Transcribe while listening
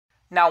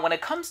Now, when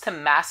it comes to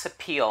mass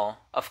appeal,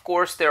 of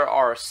course, there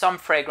are some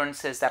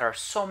fragrances that are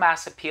so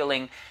mass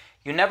appealing,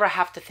 you never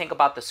have to think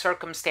about the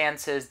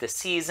circumstances, the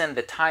season,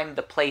 the time,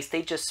 the place.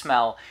 They just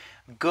smell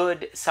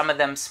good. Some of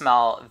them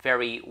smell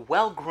very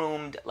well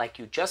groomed, like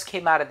you just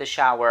came out of the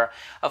shower.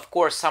 Of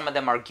course, some of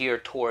them are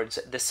geared towards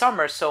the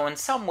summer, so in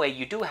some way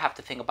you do have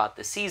to think about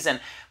the season.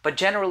 But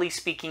generally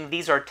speaking,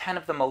 these are 10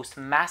 of the most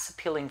mass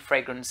appealing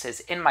fragrances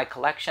in my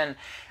collection.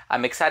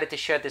 I'm excited to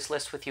share this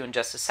list with you in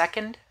just a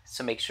second,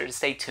 so make sure to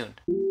stay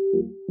tuned.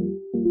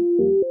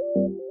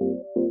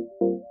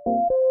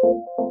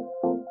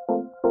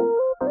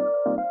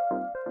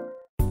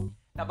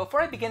 Now,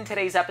 before I begin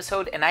today's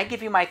episode and I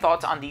give you my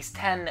thoughts on these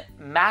 10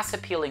 mass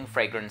appealing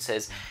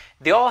fragrances,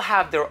 they all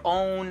have their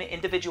own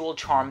individual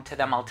charm to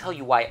them. I'll tell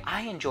you why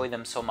I enjoy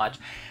them so much.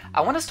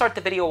 I want to start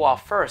the video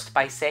off first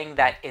by saying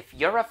that if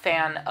you're a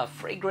fan of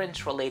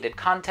fragrance related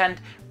content,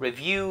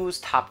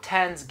 reviews, top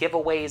 10s,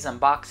 giveaways,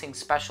 unboxing,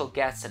 special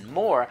guests, and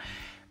more,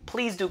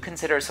 please do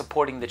consider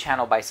supporting the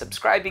channel by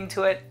subscribing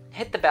to it,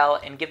 hit the bell,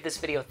 and give this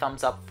video a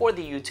thumbs up for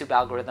the YouTube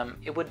algorithm.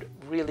 It would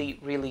really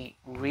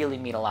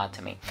mean a lot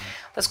to me.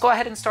 Let's go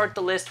ahead and start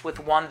the list with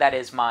one that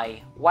is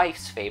my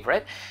wife's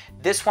favorite.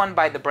 This one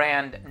by the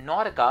brand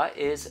Nautica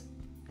is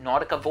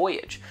Nautica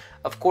Voyage.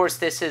 Of course,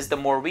 this is the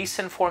more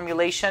recent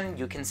formulation.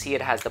 You can see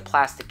it has the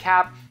plastic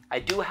cap. I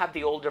do have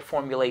the older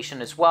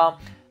formulation as well.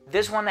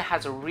 This one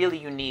has a really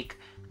unique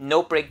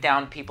note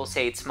breakdown. People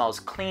say it smells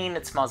clean.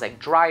 It smells like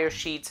dryer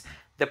sheets.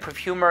 The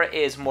perfumer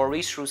is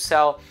Maurice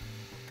Roussel,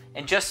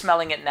 and just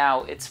smelling it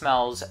now, it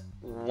smells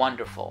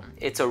wonderful.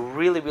 It's a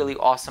really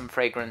awesome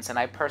fragrance, and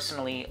I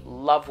personally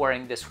love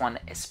wearing this one,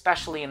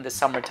 especially in the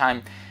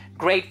summertime.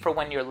 Great for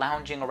when you're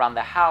lounging around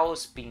the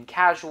house, being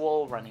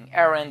casual, running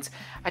errands.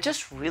 I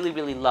just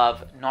really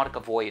love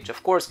Nautica Voyage.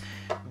 Of course,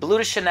 Bleu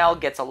de Chanel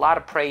gets a lot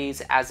of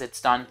praise as it's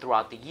done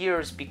throughout the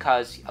years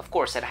because, of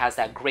course, it has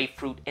that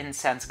grapefruit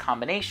incense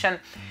combination.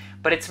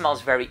 But it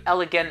smells very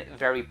elegant,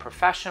 very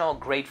professional,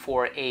 great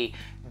for a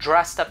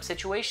dressed up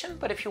situation.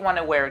 But if you want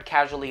to wear it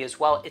casually as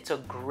well, it's a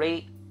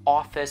great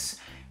office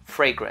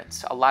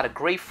fragrance. A lot of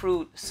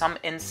grapefruit, some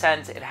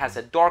incense. It has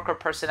a darker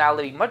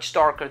personality, much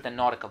darker than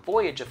Nautica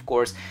Voyage, of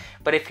course.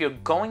 But if you're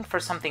going for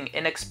something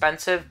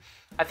inexpensive,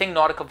 I think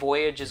Nautica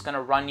Voyage is going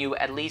to run you,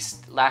 at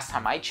least last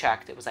time I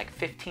checked, it was like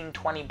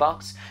 15-20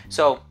 bucks.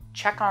 So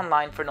check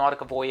online for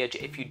Nautica Voyage.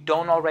 If you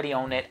don't already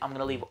own it, I'm going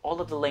to leave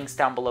all of the links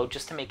down below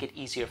just to make it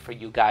easier for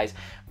you guys.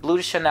 Bleu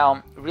de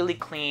Chanel, really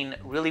clean,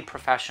 really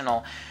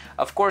professional.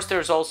 Of course,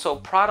 there's also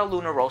Prada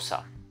Luna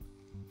Rossa.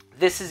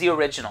 This is the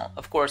original.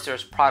 Of course,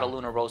 there's Prada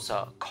Luna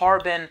Rossa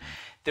Carbon.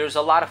 There's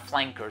a lot of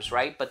flankers,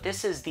 right? But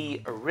this is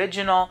the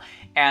original,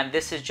 and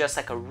this is just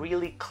like a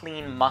really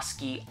clean,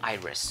 musky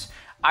iris.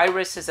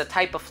 Iris is a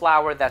type of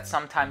flower that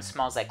sometimes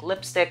smells like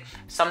lipstick.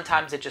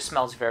 Sometimes it just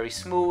smells very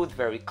smooth,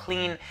 very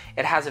clean.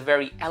 It has a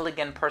very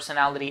elegant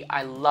personality.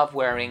 I love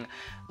wearing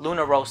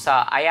Luna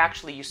Rossa. I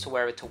actually used to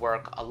wear it to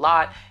work a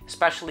lot,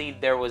 especially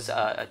there was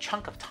a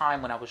chunk of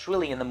time when I was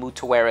really in the mood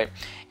to wear it,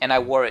 and I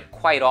wore it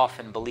quite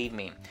often, believe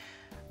me.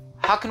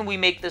 How can we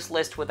make this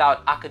list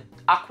without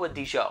Acqua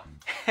di Gio?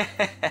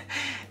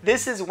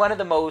 This is one of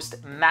the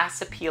most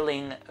mass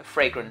appealing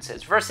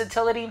fragrances.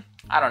 Versatility?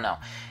 I don't know.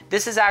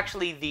 This is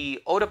actually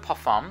the Eau de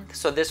Parfum.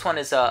 So this one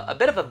is a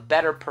bit of a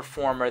better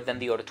performer than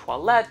the Eau de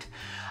Toilette,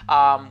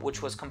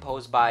 which was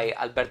composed by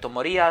Alberto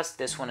Morillas.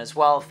 This one as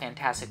well,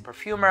 fantastic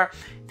perfumer.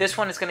 This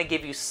one is going to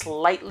give you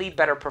slightly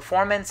better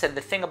performance. And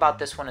the thing about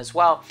this one as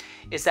well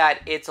is that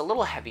it's a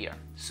little heavier.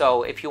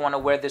 So if you want to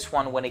wear this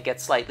one when it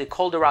gets slightly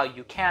colder out,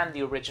 you can.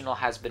 The original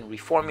has been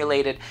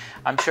reformulated.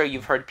 I'm sure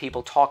you've heard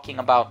people talking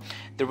about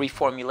the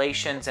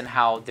reformulations and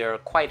how they're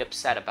quite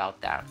upset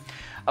about that.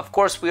 Of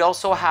course, we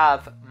also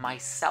have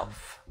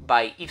Myself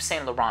by Yves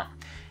Saint Laurent.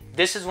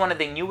 This is one of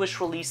the newest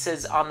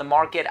releases on the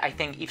market. I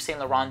think Yves Saint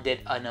Laurent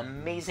did an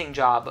amazing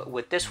job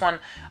with this one.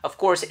 Of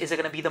course, is it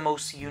going to be the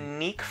most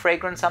unique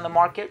fragrance on the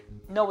market?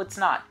 No, it's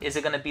not. Is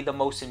it going to be the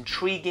most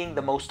intriguing,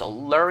 the most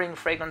alluring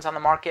fragrance on the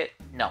market?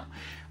 No.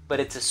 But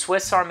it's a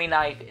Swiss Army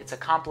knife, it's a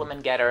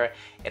compliment getter,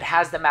 it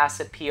has the mass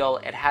appeal,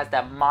 it has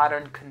that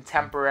modern,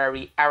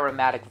 contemporary,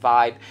 aromatic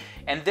vibe,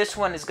 and this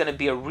one is going to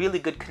be a really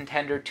good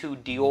contender to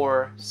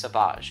Dior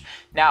Sauvage.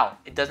 Now,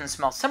 it doesn't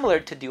smell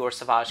similar to Dior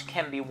Sauvage,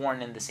 can be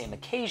worn in the same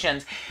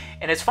occasions,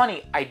 and it's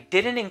funny, I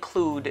didn't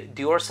include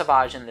Dior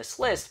Sauvage in this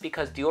list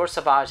because Dior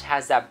Sauvage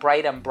has that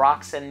bright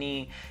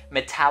ambroxany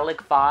metallic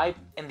vibe.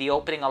 In the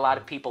opening, a lot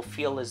of people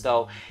feel as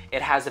though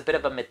it has a bit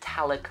of a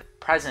metallic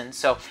presence.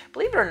 So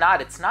believe it or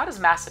not, it's not as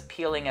mass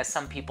appealing as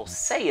some people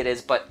say it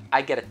is, but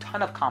I get a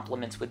ton of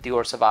compliments with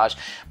Dior Sauvage.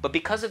 But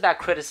because of that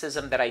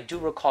criticism that I do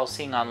recall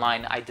seeing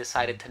online, I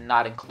decided to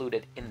not include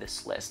it in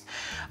this list.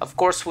 Of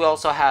course, we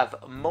also have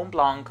Mont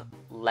Blanc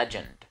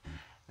Legend.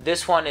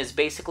 This one is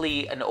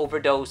basically an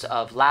overdose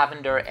of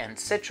lavender and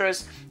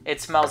citrus. It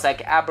smells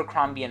like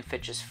Abercrombie &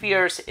 Fitch's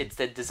Fierce. It's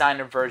the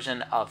designer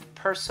version of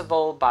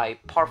Percival by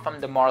Parfum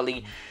de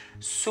Marly.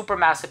 Super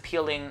mass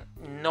appealing.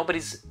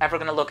 Nobody's ever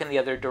going to look in the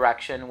other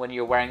direction when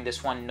you're wearing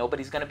this one.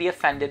 Nobody's going to be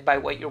offended by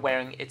what you're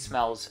wearing. It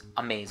smells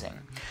amazing.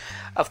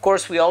 Of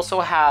course, we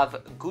also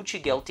have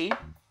Gucci Guilty.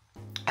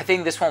 I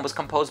think this one was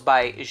composed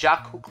by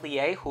Jacques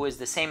Huclier, who is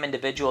the same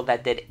individual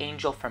that did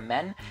Angel for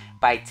Men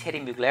by Thierry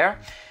Mugler.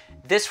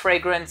 This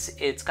fragrance,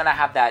 it's gonna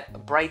have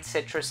that bright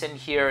citrus in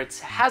here. It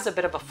has a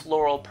bit of a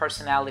floral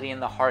personality in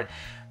the heart,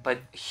 but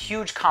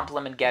huge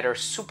compliment getter,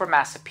 super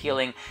mass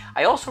appealing.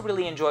 I also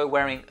really enjoy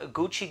wearing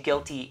Gucci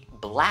Guilty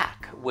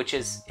Black, which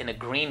is in a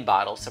green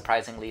bottle.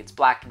 Surprisingly, it's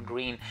black and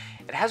green.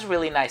 It has a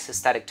really nice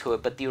aesthetic to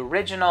it, but the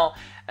original,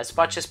 as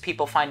much as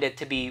people find it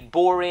to be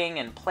boring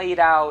and played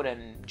out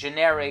and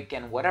generic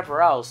and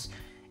whatever else,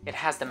 it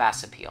has the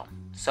mass appeal.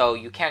 So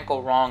you can't go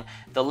wrong.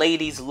 The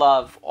ladies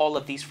love all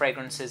of these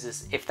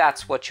fragrances if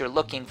that's what you're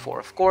looking for.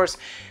 Of course,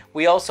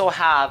 we also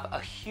have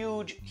a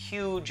huge,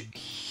 huge,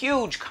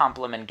 huge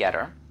compliment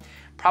getter.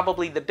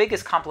 Probably the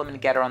biggest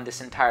compliment getter on this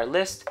entire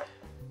list,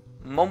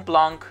 Mont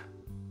Blanc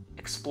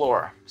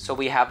Explorer. So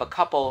we have a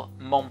couple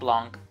Mont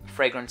Blanc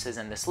fragrances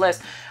in this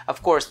list.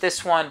 Of course,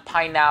 this one,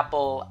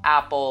 pineapple,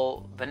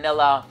 apple,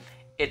 vanilla.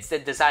 It's the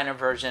designer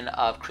version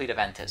of Creed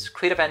Aventus.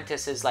 Creed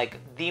Aventus is like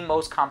the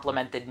most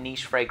complimented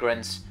niche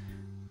fragrance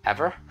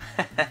ever.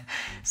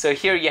 So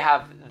here you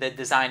have the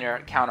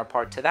designer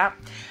counterpart to that.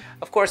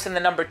 Of course, in the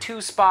number 2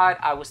 spot,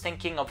 I was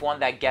thinking of one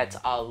that gets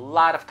a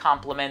lot of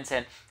compliments,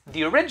 and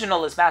the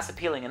original is mass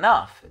appealing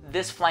enough.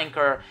 This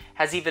flanker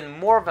has even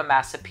more of a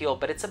mass appeal,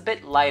 but it's a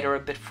bit lighter, a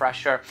bit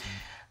fresher.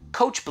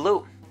 Coach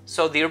Blue.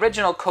 So the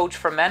original Coach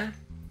for Men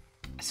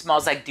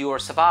smells like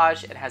Dior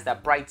Sauvage. It has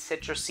that bright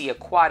citrusy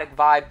aquatic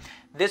vibe.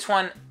 This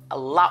one, a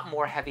lot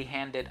more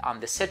heavy-handed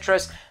on the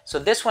citrus. So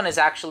this one is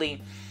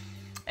actually,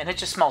 and it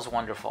just smells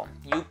wonderful.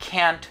 You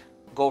can't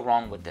go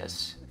wrong with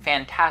this.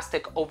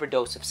 Fantastic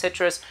overdose of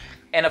citrus.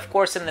 And of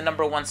course, in the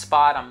number 1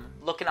 spot, I'm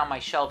looking on my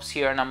shelves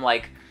here and I'm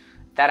like,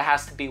 that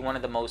has to be one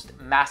of the most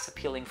mass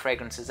appealing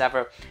fragrances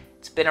ever.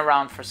 It's been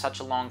around for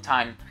such a long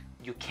time.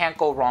 You can't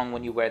go wrong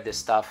when you wear this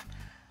stuff.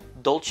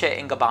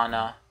 Dolce &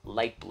 Gabbana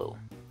Light Blue.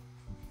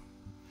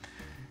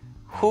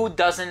 Who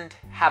doesn't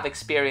have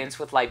experience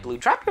with light blue?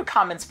 Drop your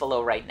comments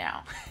below right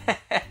now.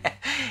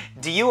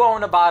 Do you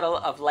own a bottle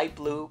of light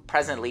blue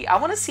presently? I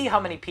want to see how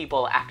many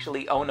people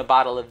actually own a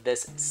bottle of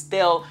this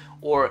still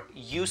or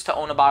used to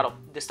own a bottle.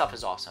 This stuff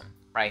is awesome,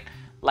 right?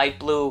 Light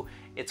blue,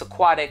 it's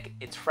aquatic,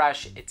 it's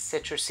fresh, it's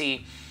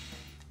citrusy.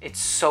 It's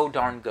so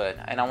darn good.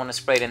 And I want to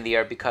spray it in the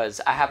air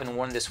because I haven't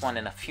worn this one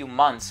in a few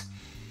months.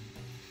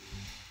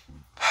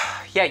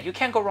 Yeah, you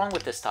can't go wrong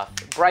with this stuff.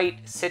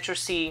 Bright,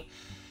 citrusy.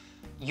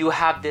 You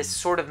have this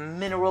sort of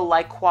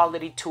mineral-like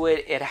quality to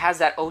it. It has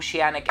that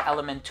oceanic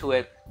element to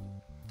it.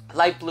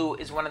 Light blue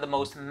is one of the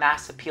most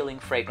mass-appealing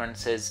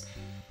fragrances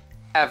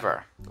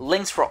ever.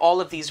 Links for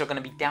all of these are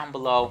going to be down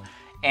below.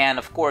 And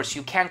of course,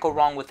 you can't go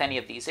wrong with any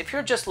of these. If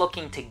you're just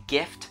looking to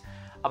gift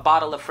a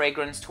bottle of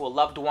fragrance to a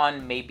loved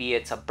one, maybe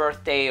it's a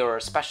birthday or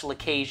a special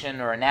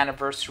occasion or an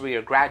anniversary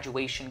or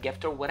graduation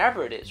gift or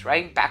whatever it is,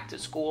 right? Back to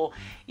school.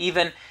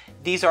 Even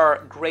these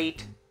are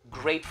great,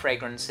 great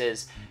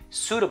fragrances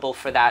suitable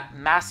for that,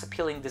 mass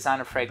appealing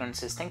designer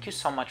fragrances. Thank you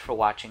so much for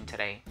watching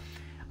today.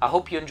 I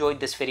hope you enjoyed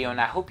this video and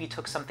I hope you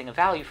took something of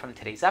value from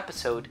today's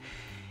episode.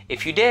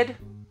 If you did,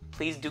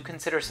 please do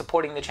consider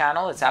supporting the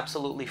channel. It's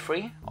absolutely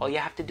free. All you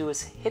have to do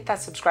is hit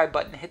that subscribe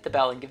button, hit the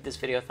bell, and give this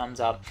video a thumbs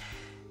up.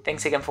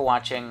 Thanks again for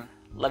watching.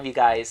 Love you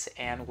guys,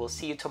 and we'll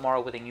see you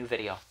tomorrow with a new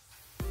video.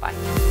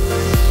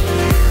 Bye.